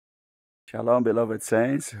Shalom, beloved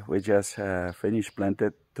saints. We just finished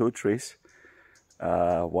planted 2 trees.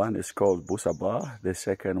 One is called Busaba. The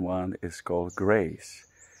second one is called Grace.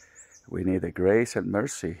 We need a grace and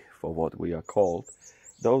mercy for what we are called.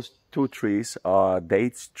 Those 2 trees are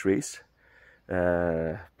dates trees.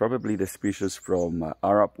 Probably the species from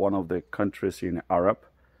Arab, one of the countries in Arab,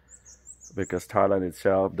 because Thailand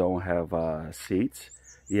itself don't have seeds.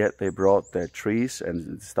 Yet they brought the trees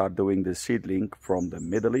and start doing the seedling from the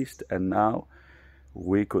Middle East, and now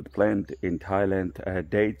we could plant in Thailand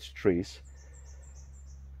date trees.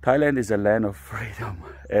 Thailand is a land of freedom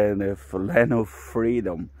and a land of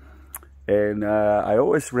freedom. And I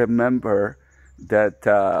always remember that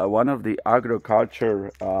one of the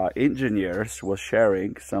agriculture engineers was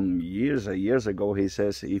sharing some years ago. He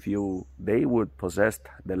says if they would possess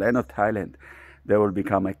the land of Thailand, they will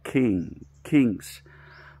become a kings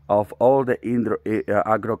of all the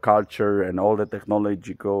agriculture and all the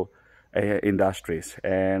technological industries.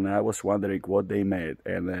 And I was wondering what they meant.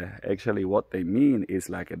 And actually what they mean is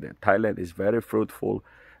like Thailand is very fruitful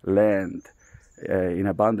land in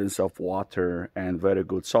abundance of water and very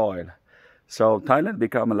good soil. So Thailand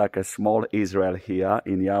become like a small Israel here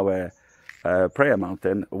in Yahweh prayer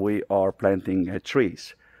mountain. We are planting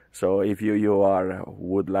trees. So if you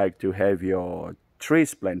would like to have your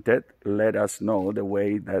trees planted, let us know the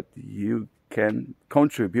way that you can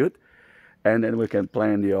contribute, and then we can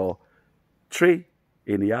plant your tree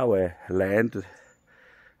in Yahweh land,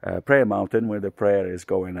 prayer mountain, where the prayer is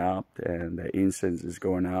going up and the incense is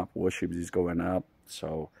going up, worship is going up.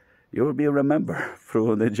 So you will be remembered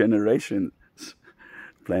through the generations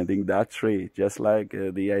planting that tree, just like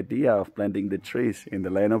the idea of planting the trees in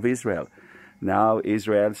the land of Israel. Now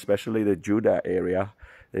Israel, especially the Judah area,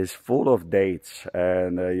 is full of dates,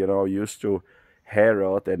 and used to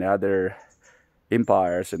Herod and other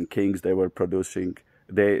empires and kings, they were producing,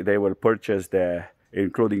 they will purchase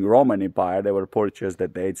including Roman Empire, they will purchase the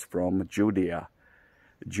dates from Judea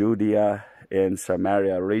and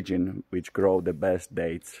Samaria region, which grow the best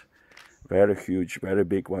dates. Very huge, very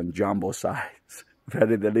big one, jumbo size,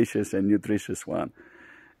 very delicious and nutritious one.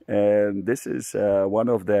 And this is one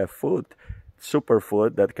of the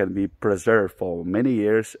superfood that can be preserved for many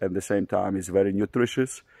years, and at the same time is very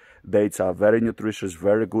nutritious. Dates are very nutritious,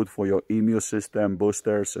 very good for your immune system,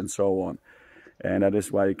 boosters, and so on. And that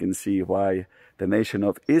is why you can see why the nation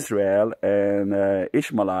of Israel and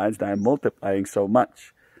Ishmaelites, they are multiplying so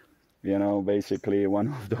much. Basically one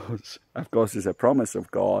of those, of course, is a promise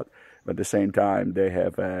of God, but at the same time they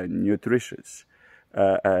have nutritious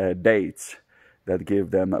dates that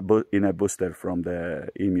give them a booster from the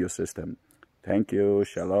immune system. Thank you.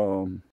 Shalom.